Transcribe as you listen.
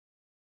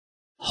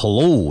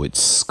Hello,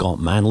 it's Scott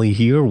Manley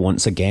here,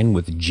 once again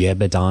with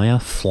Jebediah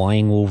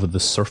flying over the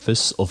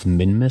surface of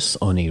Minmus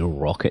on a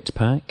rocket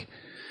pack.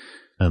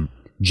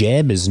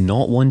 Jeb is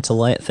not one to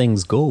let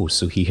things go,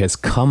 so he has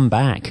come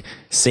back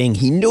saying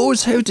he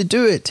knows how to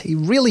do it. He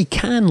really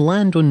can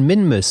land on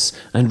Minmus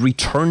and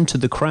return to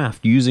the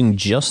craft using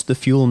just the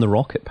fuel in the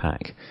rocket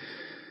pack.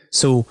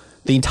 So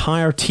the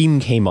entire team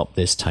came up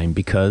this time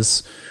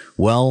because,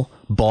 well,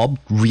 Bob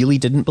really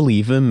didn't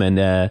believe him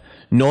and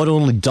not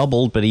only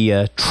doubled, but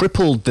he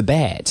tripled the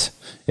bet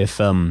if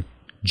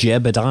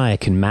Jebediah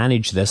can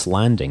manage this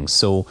landing.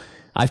 So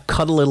I've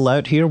cut a little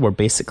out here. We're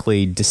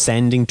basically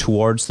descending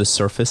towards the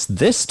surface.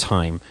 This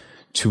time,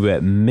 to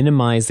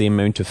minimize the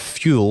amount of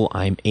fuel,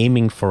 I'm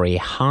aiming for a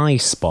high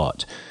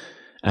spot.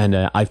 And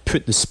I've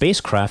put the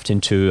spacecraft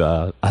into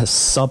a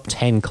sub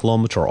 10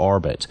 kilometer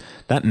orbit.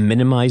 That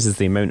minimizes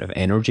the amount of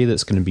energy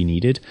that's going to be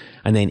needed.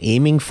 And then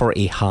aiming for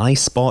a high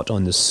spot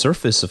on the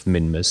surface of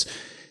Minmus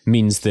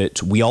means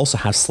that we also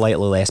have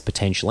slightly less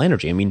potential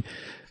energy. I mean,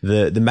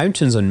 the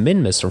mountains on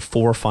Minmus are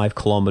 4 or 5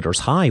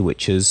 kilometers high,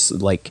 which is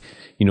like,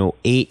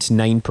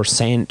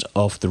 8-9%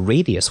 of the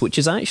radius, which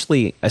is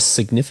actually a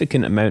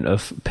significant amount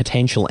of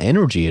potential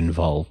energy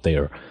involved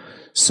there.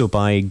 So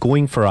by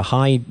going for a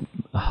high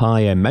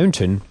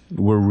mountain,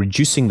 we're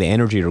reducing the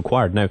energy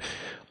required. Now,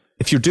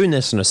 if you're doing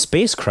this in a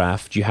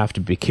spacecraft, you have to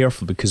be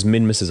careful because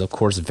Minmus is, of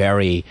course,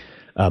 very...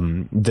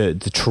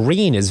 the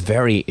terrain is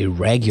very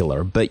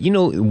irregular. But,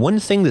 one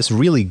thing that's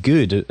really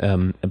good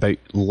about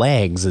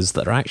legs is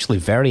that they're actually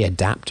very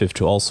adaptive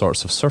to all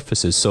sorts of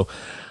surfaces. So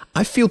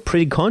I feel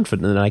pretty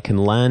confident that I can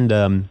land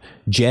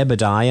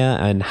Jebediah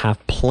and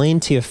have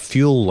plenty of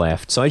fuel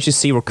left. So as you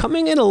see, we're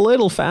coming in a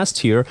little fast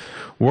here,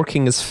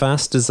 working as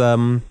fast as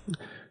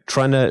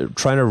trying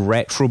to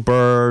retro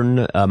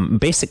burn,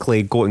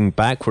 basically going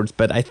backwards.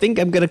 But I think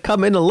I'm going to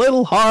come in a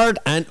little hard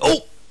and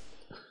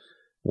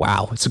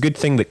wow, it's a good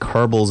thing that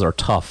Kerbals are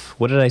tough.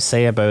 What did I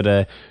say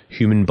about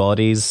human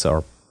bodies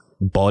or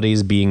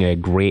bodies being a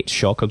great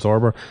shock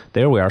absorber?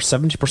 There we are,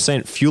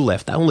 70% fuel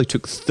left. That only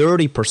took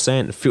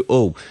 30%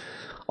 fuel.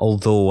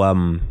 Although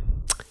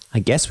I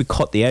guess we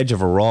caught the edge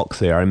of a rock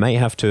there. I might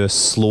have to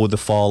slow the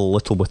fall a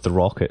little with the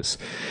rockets.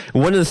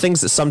 One of the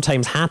things that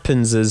sometimes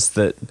happens is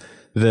that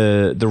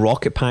the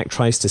rocket pack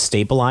tries to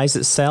stabilize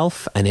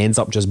itself and ends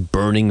up just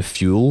burning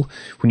fuel.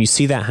 When you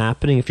see that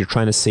happening, if you're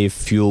trying to save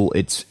fuel,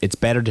 it's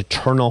better to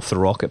turn off the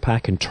rocket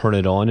pack and turn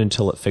it on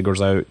until it figures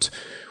out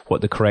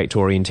what the correct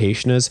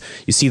orientation is.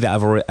 You see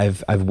that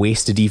I've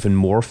wasted even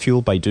more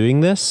fuel by doing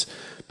this,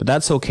 but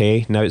that's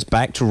okay. Now it's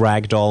back to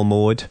ragdoll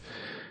mode.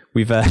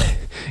 We've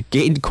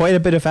gained quite a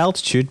bit of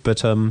altitude,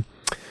 but I'm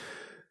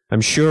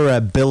sure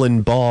Bill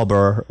and Bob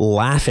are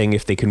laughing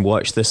if they can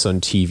watch this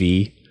on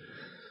TV.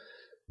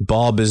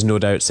 Bob is no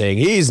doubt saying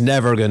he's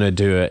never going to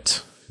do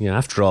it.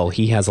 After all,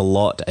 he has a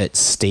lot at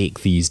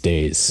stake these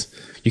days.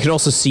 You can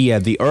also see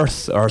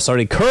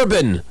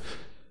Kerman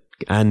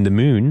and the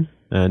moon,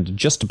 and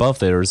just above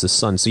there is the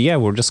sun. So yeah,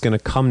 we're just going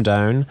to come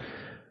down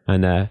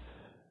and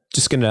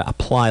just going to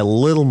apply a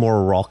little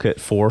more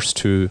rocket force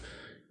to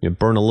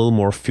burn a little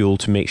more fuel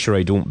to make sure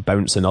I don't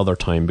bounce another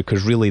time,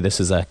 because really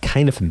this is a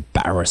kind of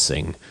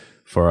embarrassing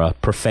for a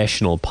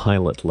professional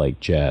pilot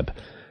like Jeb.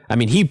 I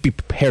mean, he'd be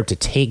prepared to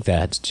take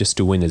that just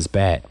to win his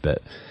bet,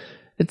 but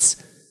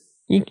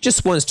he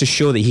just wants to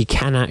show that he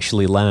can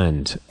actually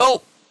land.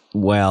 Oh,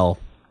 well,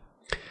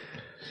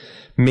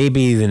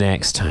 maybe the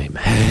next time.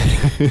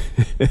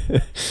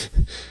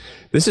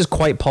 This is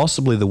quite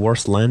possibly the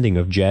worst landing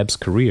of Jeb's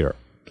career,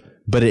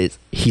 but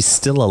he's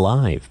still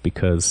alive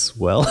because,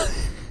 well,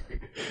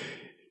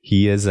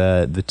 he is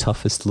the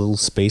toughest little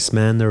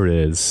spaceman there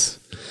is.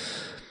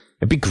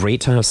 It'd be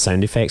great to have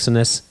sound effects in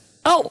this.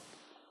 Oh!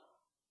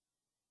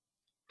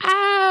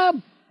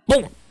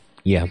 Boom!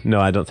 Yeah,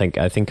 no, I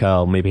think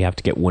I'll maybe have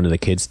to get one of the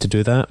kids to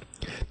do that.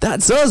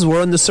 That's us,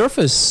 we're on the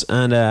surface,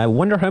 and I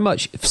wonder how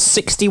much.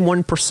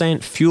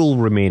 61% fuel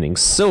remaining.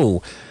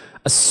 So,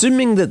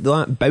 assuming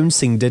that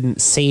bouncing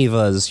didn't save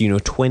us,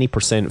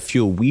 20%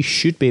 fuel, we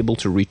should be able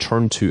to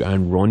return to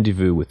and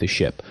rendezvous with the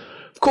ship.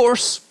 Of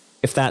course,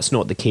 if that's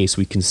not the case,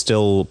 we can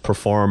still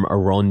perform a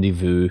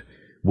rendezvous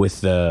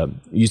with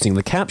using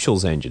the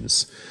capsule's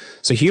engines.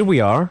 So here we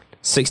are,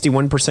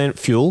 61%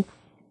 fuel.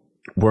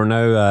 We're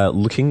now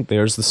looking.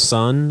 There's the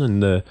sun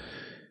and the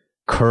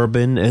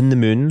Kerman and the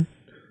moon.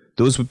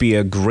 Those would be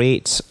a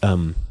great.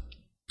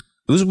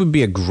 Those would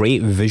be a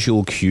great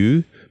visual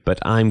cue. But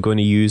I'm going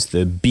to use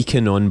the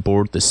beacon on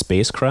board the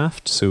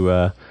spacecraft.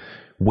 So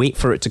wait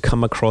for it to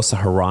come across the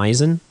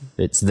horizon.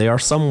 It's there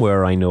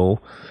somewhere, I know.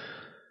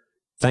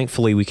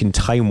 Thankfully, we can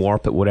time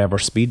warp at whatever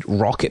speed.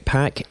 Rocket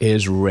pack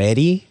is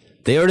ready.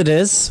 There it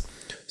is.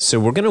 So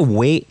we're going to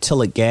wait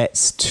till it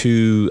gets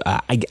to,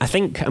 I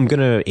think I'm going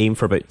to aim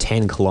for about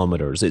 10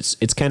 kilometers.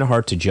 It's kind of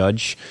hard to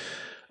judge.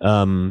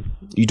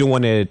 You don't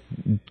want to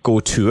go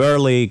too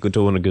early, you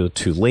don't want to go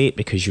too late,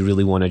 because you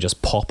really want to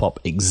just pop up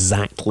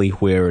exactly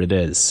where it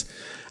is.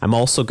 I'm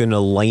also going to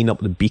line up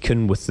the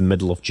beacon with the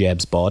middle of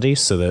Jeb's body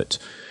so that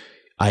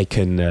I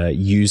can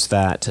use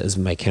that as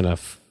my kind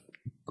of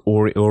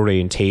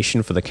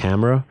orientation for the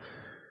camera.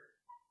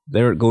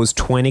 There it goes,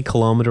 20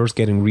 kilometers,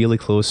 getting really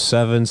close.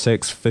 7,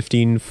 6,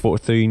 15,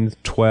 14,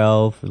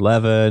 12,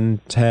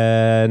 11,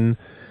 10.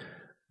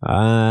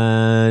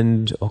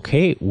 And,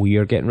 okay, we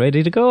are getting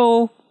ready to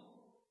go.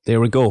 There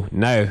we go.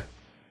 Now,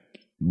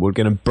 we're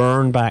going to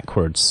burn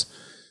backwards.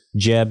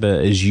 Jeb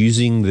is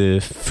using the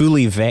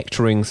fully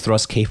vectoring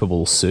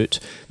thrust-capable suit.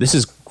 This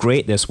is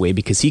great this way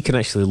because he can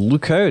actually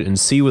look out and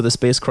see where the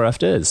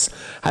spacecraft is.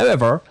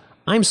 However,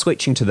 I'm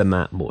switching to the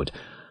map mode.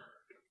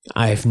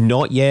 I have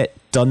not yet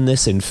done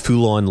this in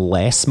full-on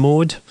LESS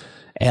mode.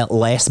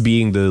 LESS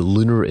being the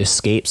Lunar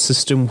Escape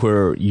System,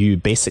 where you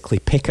basically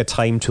pick a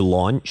time to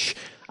launch,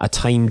 a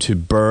time to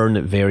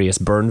burn various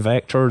burn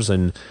vectors,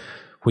 and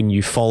when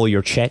you follow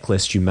your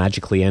checklist, you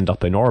magically end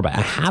up in orbit.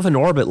 I have an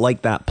orbit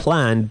like that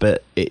planned,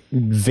 but it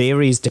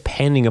varies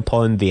depending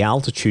upon the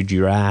altitude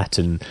you're at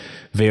and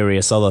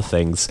various other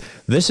things.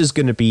 This is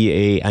going to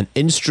be an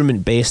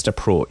instrument-based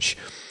approach.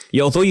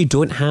 Although you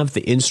don't have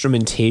the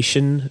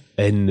instrumentation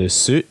in the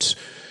suit,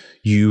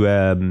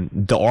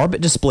 the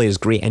orbit display is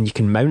great, and you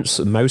can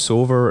mouse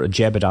over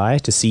Jebediah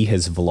to see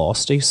his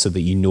velocity so that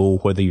you know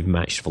whether you've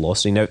matched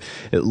velocity. Now,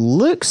 it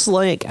looks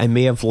like I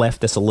may have left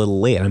this a little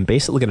late, and I'm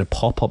basically going to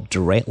pop up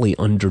directly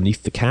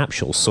underneath the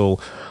capsule. So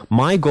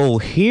my goal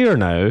here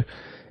now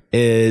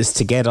is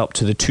to get up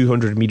to the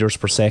 200 meters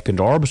per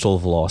second orbital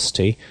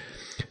velocity,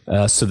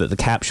 so that the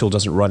capsule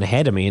doesn't run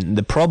ahead of me. And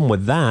the problem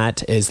with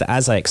that is that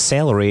as I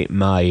accelerate,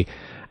 my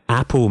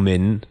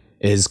apomin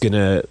is going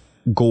to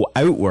go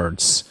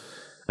outwards.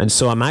 And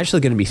so I'm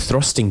actually going to be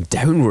thrusting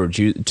downwards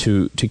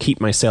to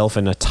keep myself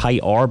in a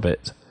tight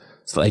orbit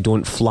so that I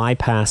don't fly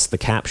past the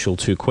capsule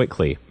too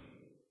quickly.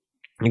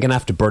 I'm going to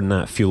have to burn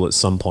that fuel at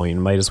some point.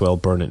 Might as well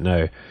burn it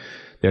now.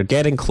 They're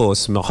getting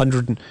close. I'm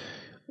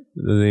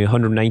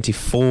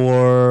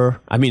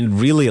 194. I mean,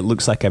 really, it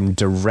looks like I'm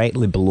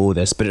directly below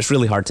this, but it's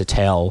really hard to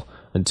tell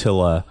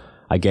until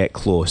I get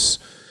close.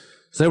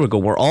 So there we go.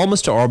 We're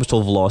almost to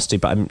orbital velocity,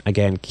 but I'm,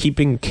 again,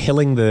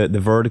 killing the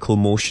vertical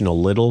motion a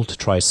little to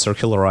try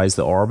circularize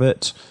the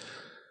orbit.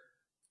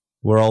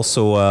 We're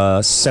also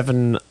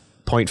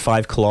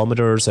 7.5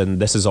 kilometers,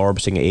 and this is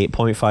orbiting at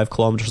 8.5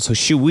 kilometers.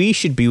 So we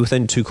should be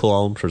within 2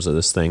 kilometers of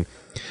this thing.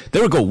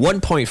 There we go.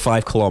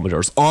 1.5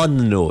 kilometers on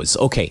the nose.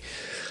 Okay.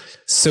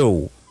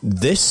 So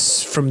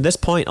from this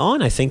point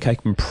on, I think I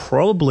can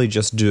probably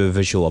just do a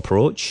visual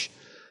approach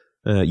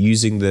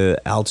using the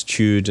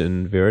altitude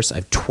and various. I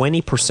have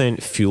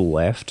 20% fuel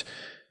left.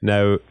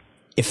 Now,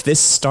 if this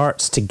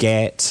starts to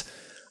get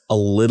a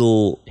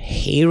little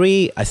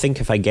hairy, I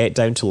think if I get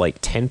down to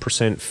like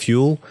 10%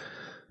 fuel,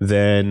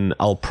 then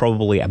I'll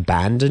probably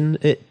abandon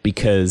it,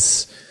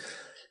 because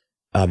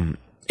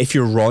if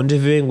you're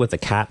rendezvousing with a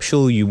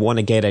capsule, you want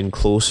to get in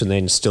close and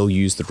then still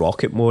use the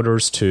rocket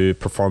motors to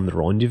perform the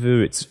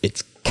rendezvous. It's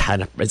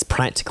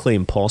practically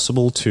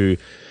impossible to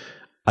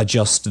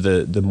adjust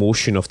the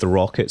motion of the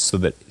rocket so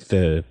that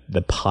the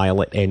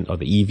pilot or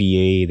the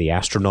EVA, the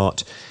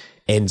astronaut,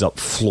 ends up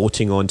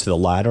floating onto the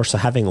ladder. So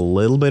having a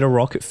little bit of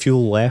rocket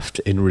fuel left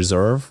in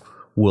reserve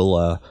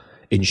will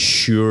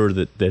ensure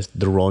that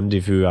the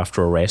rendezvous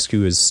after a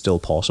rescue is still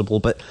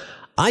possible. But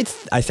I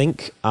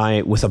think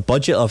with a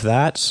budget of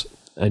that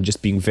and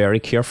just being very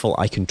careful,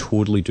 I can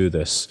totally do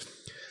this.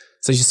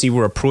 So as you see,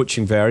 we're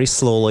approaching very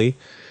slowly.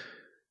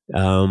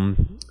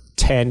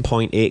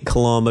 10.8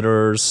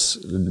 kilometers.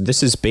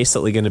 This is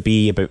basically going to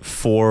be about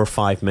 4 or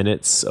 5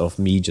 minutes of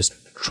me just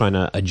trying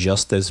to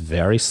adjust this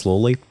very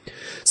slowly.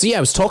 So yeah, I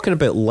was talking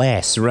about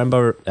LESS.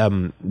 Remember,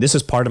 this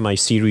is part of my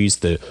series,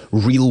 the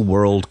Real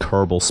World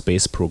Kerbal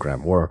Space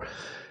Program, where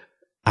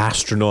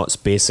astronauts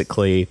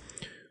basically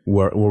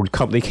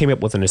they came up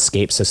with an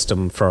escape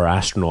system for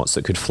astronauts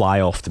that could fly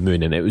off the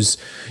moon. And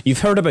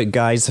you've heard about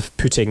guys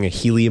putting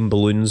helium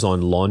balloons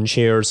on lawn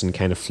chairs and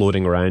kind of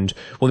floating around.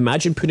 Well,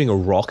 imagine putting a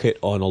rocket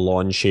on a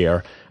lawn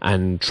chair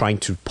and trying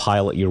to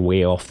pilot your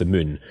way off the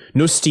moon.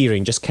 No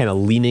steering, just kind of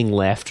leaning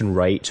left and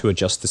right to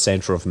adjust the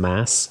center of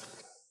mass.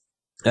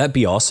 That'd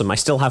be awesome. I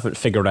still haven't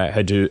figured out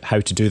how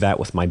to do that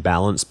with my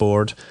balance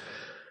board,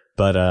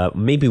 but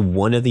maybe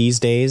one of these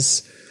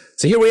days.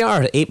 So here we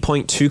are at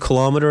 8.2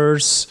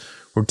 kilometers.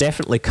 We're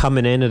definitely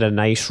coming in at a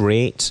nice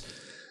rate,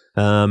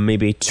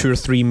 maybe 2 or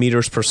 3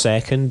 meters per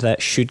second.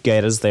 That should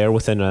get us there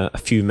within a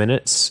few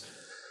minutes.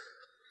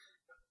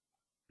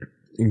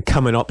 And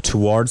coming up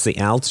towards the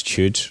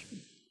altitude,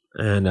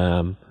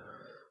 and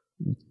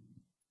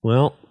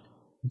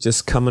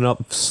just coming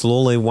up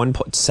slowly,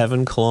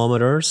 1.7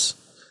 kilometers.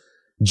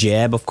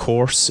 Jeb, of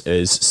course,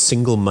 is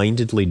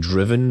single-mindedly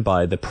driven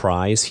by the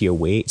prize he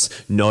awaits.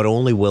 Not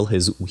only will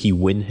he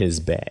win his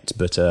bet,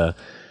 but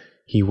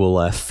he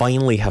will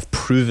finally have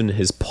proven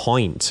his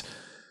point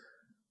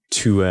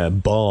to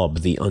Bob,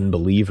 the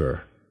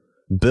unbeliever.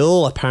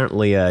 Bill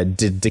apparently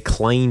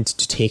declined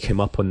to take him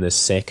up on this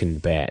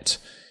second bet.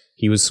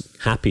 He was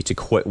happy to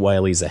quit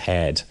while he's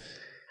ahead.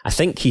 I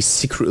think he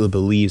secretly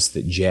believes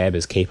that Jeb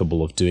is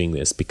capable of doing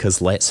this,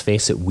 because let's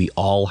face it, we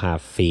all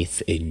have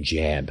faith in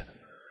Jeb.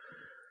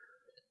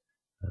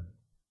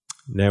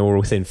 Now we're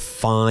within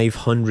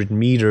 500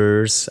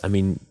 meters. I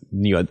mean,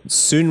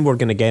 soon we're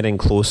going to get in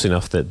close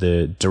enough that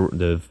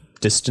the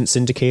distance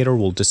indicator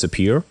will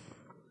disappear.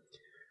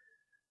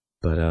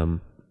 But,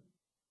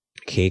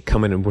 okay,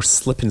 coming in, we're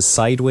slipping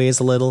sideways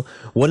a little.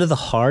 One of the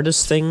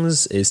hardest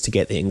things is to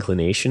get the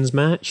inclinations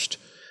matched,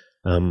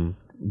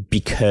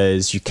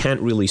 because you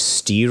can't really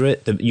steer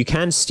it. You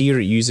can steer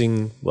it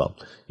using, well,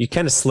 you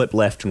kind of slip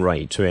left and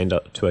right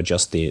to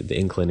adjust the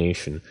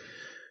inclination.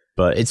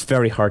 But it's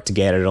very hard to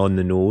get it on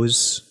the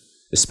nose,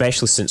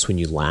 especially since when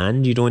you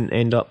land, you don't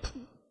end up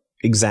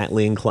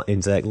exactly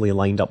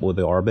lined up with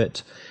the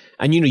orbit.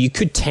 And, you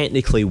could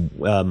technically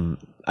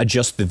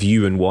adjust the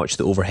view and watch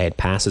the overhead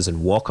passes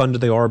and walk under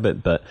the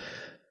orbit, but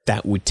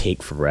that would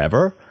take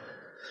forever.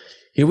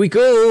 Here we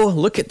go.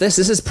 Look at this.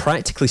 This is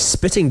practically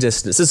spitting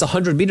distance. This is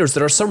 100 meters.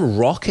 There are some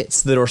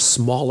rockets that are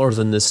smaller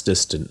than this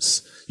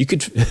distance. You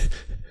could...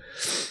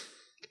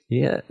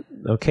 Yeah.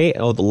 Okay.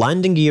 Oh, the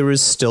landing gear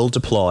is still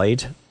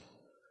deployed.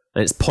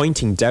 And it's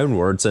pointing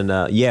downwards,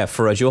 and yeah,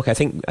 for a joke, I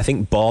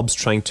think Bob's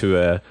trying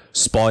to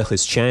spoil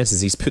his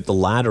chances. He's put the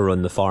ladder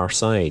on the far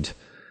side.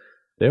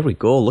 There we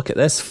go. Look at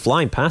this,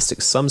 flying past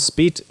at some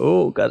speed.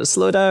 Oh, gotta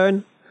slow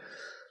down.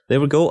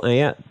 There we go.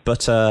 Yeah,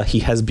 but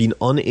he has been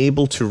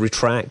unable to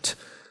retract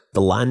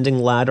the landing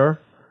ladder.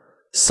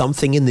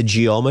 Something in the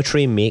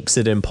geometry makes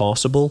it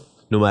impossible,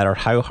 no matter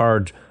how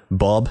hard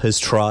Bob has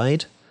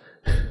tried.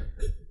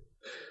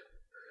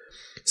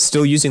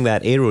 Still using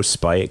that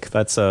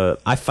aerospike.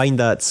 I find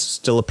that's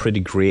still a pretty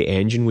great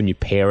engine when you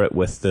pair it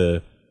with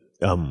the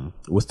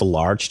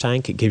large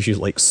tank. It gives you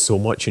like so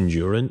much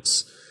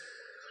endurance.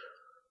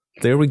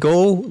 There we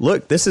go.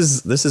 Look, this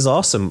is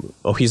awesome.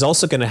 Oh, he's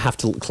also going to have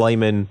to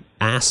climb in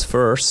ass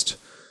first.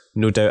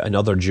 No doubt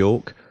another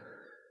joke.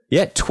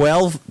 Yeah,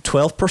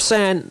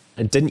 12%.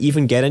 I didn't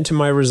even get into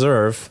my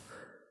reserve.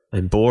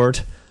 I'm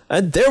bored.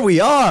 And there we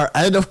are.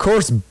 And of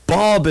course,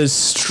 Bob is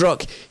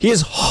struck. He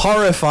is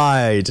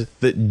horrified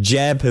that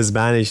Jeb has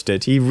managed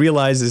it. He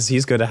realizes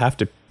he's going to have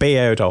to pay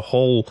out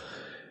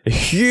a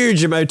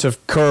huge amount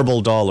of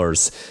Kerbal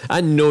dollars.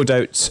 And no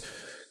doubt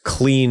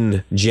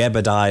clean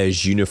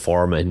Jebediah's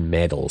uniform and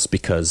medals,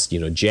 because,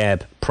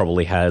 Jeb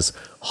probably has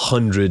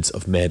hundreds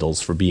of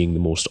medals for being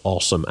the most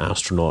awesome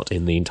astronaut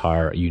in the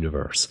entire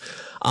universe.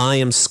 I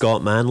am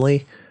Scott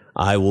Manley.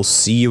 I will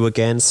see you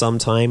again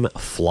sometime.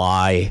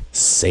 Fly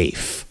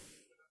safe.